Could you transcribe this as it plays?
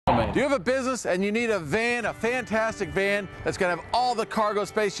Do you have a business and you need a van, a fantastic van that's going to have all the cargo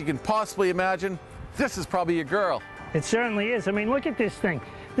space you can possibly imagine? This is probably your girl. It certainly is. I mean, look at this thing.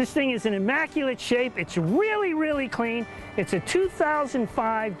 This thing is in immaculate shape. It's really, really clean. It's a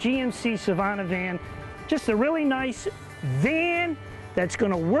 2005 GMC Savannah van. Just a really nice van that's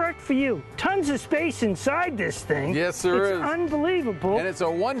going to work for you. Tons of space inside this thing. Yes, there is. It's unbelievable. And it's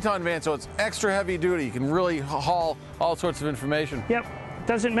a one-ton van, so it's extra heavy duty. You can really haul all sorts of information. Yep.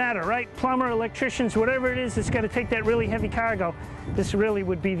 Doesn't matter, right? Plumber, electricians, whatever it is that's got to take that really heavy cargo, this really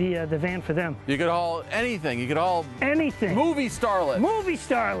would be the van for them. You could haul anything. You could haul anything. Movie starlets. Movie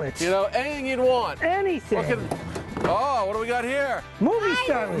starlets. You know, anything you'd want. Anything. Oh, what do we got here? Movie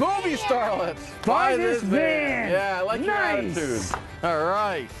starlets. Movie starlets. Buy this van. Yeah, I like your attitude. All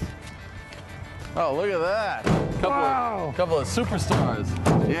right. Oh, look at that. Couple of superstars.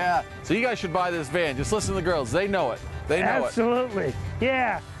 Yeah. So you guys should buy this van. Just listen to the girls. They know it. They know Absolutely. it.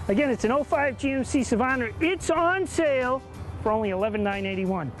 Yeah. Again, it's an 05 GMC Savannah. It's on sale for only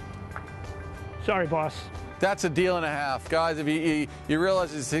 $11,981. Sorry, boss. That's a deal and a half. Guys, if you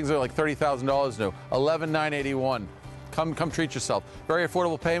realize these things are like $30,000 new. $11,981. Come treat yourself. Very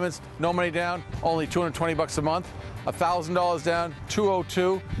affordable payments, no money down, only $220 a month. $1,000 down,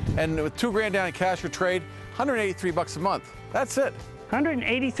 $202, and with $2 grand down in cash or trade, $183 a month. That's it.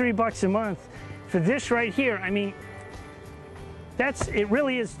 $183 a month for this right here. I mean, it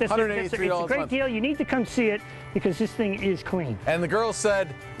really is. It's a great deal. You need to come see it because this thing is clean. And the girl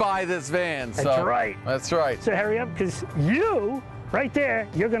said, buy this van. That's right. That's right. So hurry up, because you, right there,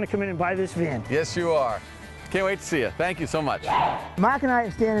 you're going to come in and buy this van. Yes, you are. Can't wait to see you. Thank you so much. Mark and I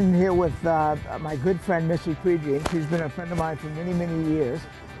are standing here with my good friend, Missy Prejean. She's been a friend of mine for many, many years.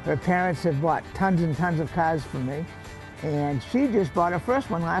 Her parents have bought tons and tons of cars for me. And she just bought her first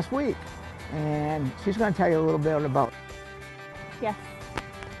one last week. And she's going to tell you a little bit about it. Yes.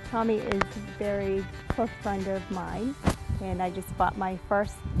 Tommy is a very close friend of mine. And I just bought my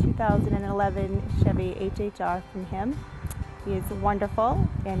first 2011 Chevy HHR from him. He is wonderful,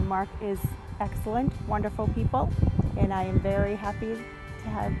 and Mark is excellent, wonderful people, and I am very happy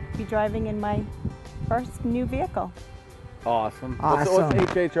to be driving in my first new vehicle. Awesome. What's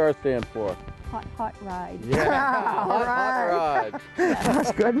HHR stand for? Hot ride. Yeah, hot ride. Yeah.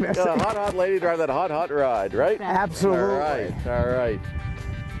 That's good, Missy. Got a hot lady drive that hot ride, right? Absolutely. All right.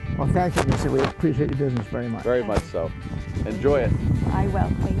 Well, thank you, Missy. We appreciate your business very much. Very much so. Enjoy it. I will,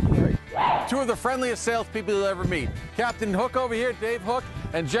 thank you. Great. Two of the friendliest salespeople you'll ever meet. Captain Hook over here, Dave Hook,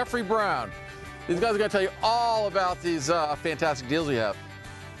 and Jeffrey Brown. These guys are going to tell you all about these fantastic deals we have.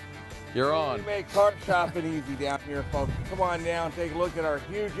 You're on. We make car shopping easy down here, folks. Come on down, take a look at our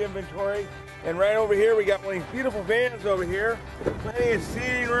huge inventory. And right over here, we got one of these beautiful vans over here. Plenty of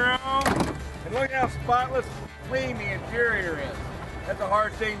seating room. And look how spotless clean the interior is. That's a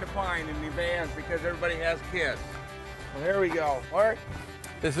hard thing to find in the vans because everybody has kids. Well, here we go. Mark?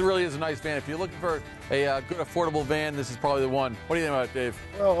 This really is a nice van. If you're looking for a good, affordable van, this is probably the one. What do you think about it, Dave?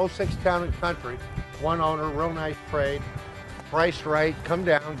 Well, 06 Town and Country, one owner, real nice trade, priced right, come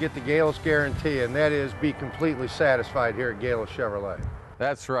down, get the Galis guarantee, and that is be completely satisfied here at Galis Chevrolet.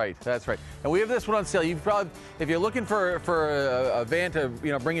 That's right. That's right. And we have this one on sale. You've probably, if you're looking for a van to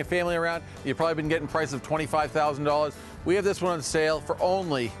bring your family around, you've probably been getting prices of $25,000. We have this one on sale for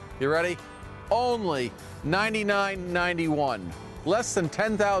only, you ready? Only $99.91. Less than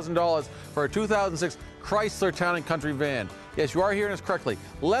 $10,000 for a 2006 Chrysler Town and Country van. Yes, you are hearing us correctly.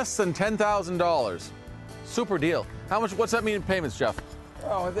 Less than $10,000. Super deal. What's that mean in payments, Jeff?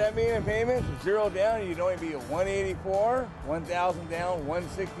 Oh, what that mean in payments? 0 down, you'd only be at $184, 1,000 down,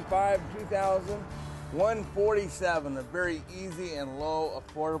 $165, 2,000, $147. A very easy and low,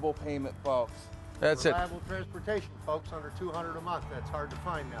 affordable payment, folks. That's Reliable transportation, folks, under $200 a month. That's hard to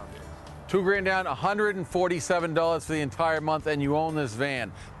find nowadays. $2 grand down, $147 for the entire month, and you own this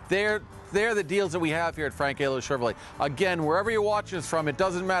van. They're the deals that we have here at Frank Ayler Chevrolet. Again, wherever you're watching us from, it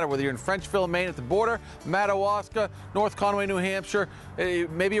doesn't matter whether you're in Frenchville, Maine at the border, Madawaska, North Conway, New Hampshire.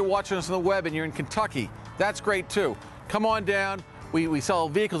 Maybe you're watching us on the web and you're in Kentucky. That's great too. Come on down. We sell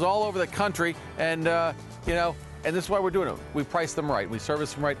vehicles all over the country, and and this is why we're doing it. We price them right, we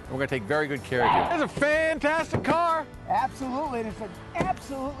service them right, and we're going to take very good care of you. It's a fantastic car. Absolutely, and it's an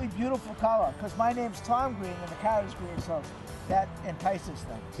absolutely beautiful color, because my name's Tom Green and the car is green, so that entices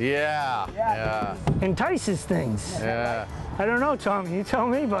things. Yeah. Entices things. Yeah. I don't know, Tom. You tell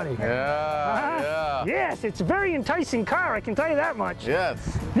me, buddy. Yeah. Yes, it's a very enticing car, I can tell you that much.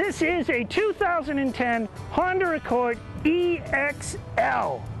 Yes. This is a 2010 Honda Accord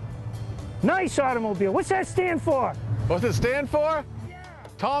EXL. Nice automobile. What's that stand for? What's it stand for? Yeah.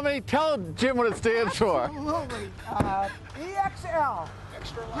 Tommy, tell Jim what it stands for. Absolutely. EXL.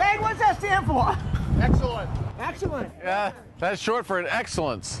 Greg, what's that stand for? Excellent. Excellent. Yeah, that's short for an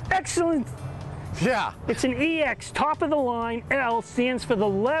excellence. Excellent. Yeah. It's an EX, top of the line. L stands for the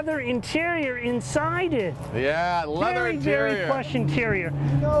leather interior inside it. Yeah, leather Very, interior. very plush interior.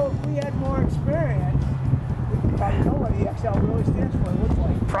 You know, if we had more experience, we probably know what EXL really stands for. It looks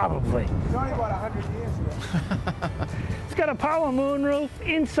like. Probably. It's only about 100 years ago. It's got a power moonroof.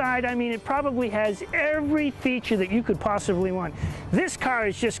 Inside, I mean, it probably has every feature that you could possibly want. This car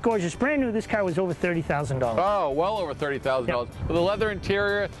is just gorgeous. Brand new, this car was over $30,000. Oh, well over $30,000. Yep. With the leather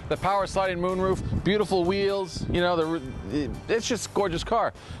interior, the power sliding moonroof, beautiful wheels, you know, it's just a gorgeous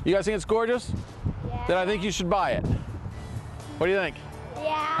car. You guys think it's gorgeous? Yeah. Then I think you should buy it. What do you think?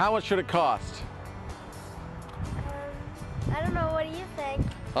 Yeah. How much should it cost? I don't know. What do you think?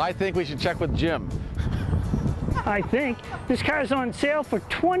 I think we should check with Jim. I think this car's on sale for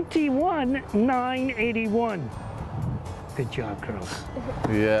 $21,981. Good job, girls.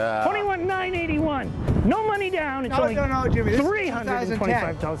 Yeah. $21,981. No money down. It's No, only no, Jimmy. This is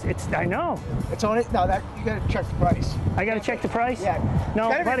 $325. It's. I know. It's only that you got to check the price. I got to check the price. Yeah. No,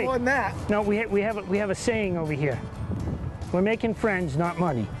 Gotta be buddy. more than that. No, we have a saying over here. We're making friends, not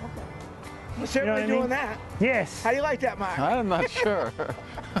money. We're certainly You know doing what I that. Yes. How do you like that, Mark? I'm not sure.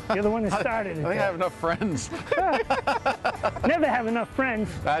 You're the one that started it. I think I have enough friends. Never have enough friends.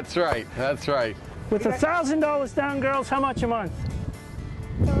 That's right. That's right. With $1,000 down, girls, how much a month?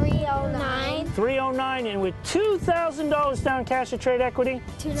 309. $309, and with $2,000 down cash or trade equity,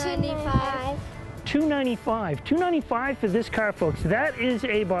 295. $295. $295 for this car, folks. That is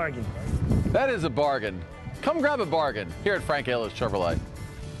a bargain. That is a bargain. Come grab a bargain here at Frank Ayler's Chevrolet.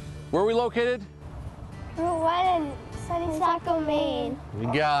 Where are we located? Route 1 in Sunnyside, Maine. We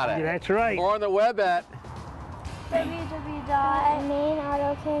got it. That's right. Or on the web at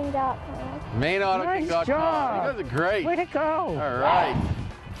www.maineautoking.com. MaineAutoKing.com. Nice job. You guys are great. Way to go. All right.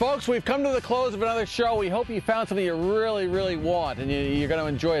 Folks, we've come to the close of another show. We hope you found something you really, really want and you're going to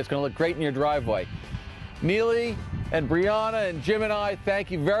enjoy it. It's going to look great in your driveway. Neely and Brianna and Jim and I, thank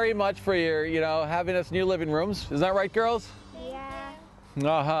you very much for your, having us new living rooms. Is that right, girls? Yeah.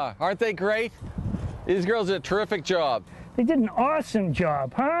 Uh-huh. Aren't they great? These girls did a terrific job. They did an awesome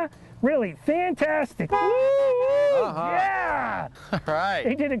job, huh? Really fantastic. Woo! Yeah! All right.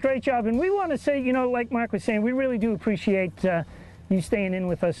 They did a great job. And we want to say, like Mark was saying, we really do appreciate you staying in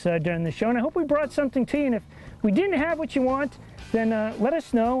with us during the show. And I hope we brought something to you. And if we didn't have what you want, then let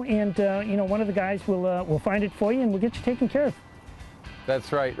us know. And, one of the guys will find it for you and we'll get you taken care of.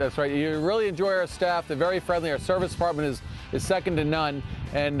 That's right. That's right. You really enjoy our staff. They're very friendly. Our service department is second to none.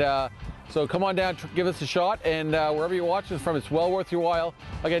 And so come on down, give us a shot. And wherever you're watching us from, it's well worth your while.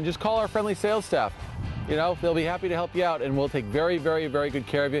 Again, just call our friendly sales staff. They'll be happy to help you out. And we'll take very, very, very good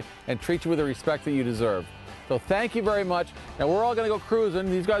care of you and treat you with the respect that you deserve. So thank you very much. Now we're all going to go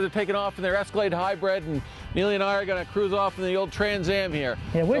cruising. These guys are taking off in their Escalade Hybrid, and Neely and I are going to cruise off in the old Trans Am here.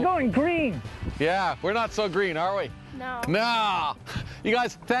 Yeah, we're going green. Yeah, we're not so green, are we? No. No. You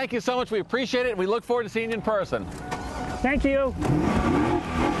guys, thank you so much. We appreciate it. We look forward to seeing you in person. Thank you.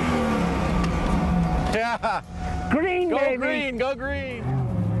 Yeah. Green, Go baby. green. Go green.